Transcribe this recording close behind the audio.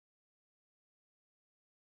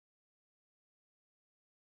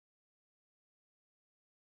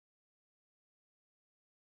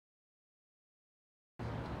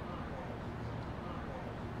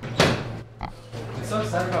so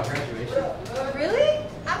excited about graduation. Really?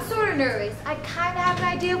 I'm sort of nervous. I kind of have an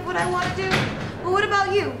idea of what I want to do. But what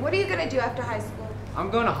about you? What are you going to do after high school? I'm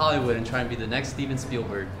going to Hollywood and trying to be the next Steven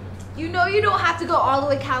Spielberg. You know you don't have to go all the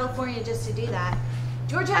way to California just to do that.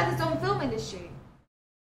 Georgia has its own film industry.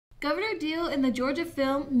 Governor Deal in the Georgia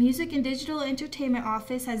Film, Music, and Digital Entertainment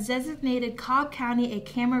Office has designated Cobb County a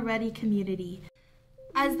camera-ready community.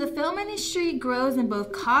 As the film industry grows in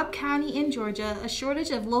both Cobb County and Georgia, a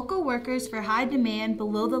shortage of local workers for high-demand,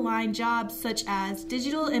 below-the-line jobs such as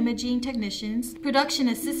digital imaging technicians, production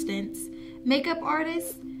assistants, makeup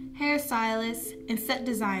artists, hairstylists, and set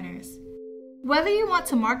designers. Whether you want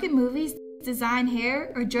to market movies, design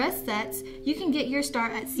hair, or dress sets, you can get your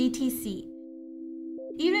start at CTC.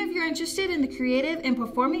 Even if you're interested in the creative and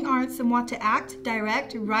performing arts and want to act,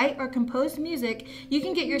 direct, write, or compose music, you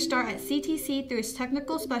can get your start at CTC through its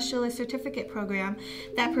Technical Specialist Certificate Program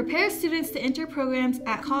that prepares students to enter programs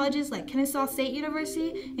at colleges like Kennesaw State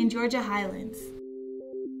University and Georgia Highlands.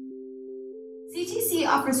 CTC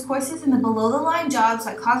offers courses in the below-the-line jobs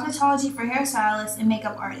like cosmetology for hairstylists and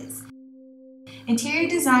makeup artists, interior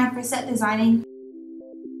design for set designing,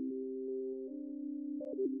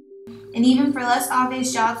 and even for less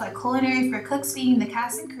obvious jobs like culinary for cooks feeding the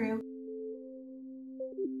cast and crew,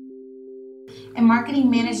 and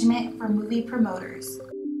marketing management for movie promoters.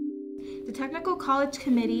 The Technical College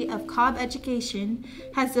Committee of Cobb Education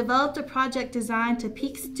has developed a project designed to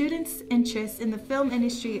pique students' interest in the film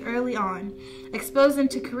industry early on, expose them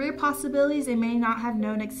to career possibilities they may not have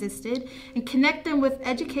known existed, and connect them with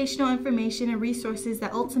educational information and resources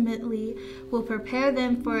that ultimately will prepare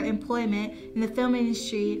them for employment in the film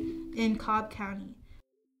industry in Cobb County.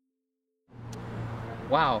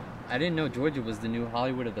 Wow, I didn't know Georgia was the new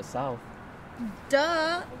Hollywood of the South.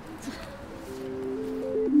 Duh!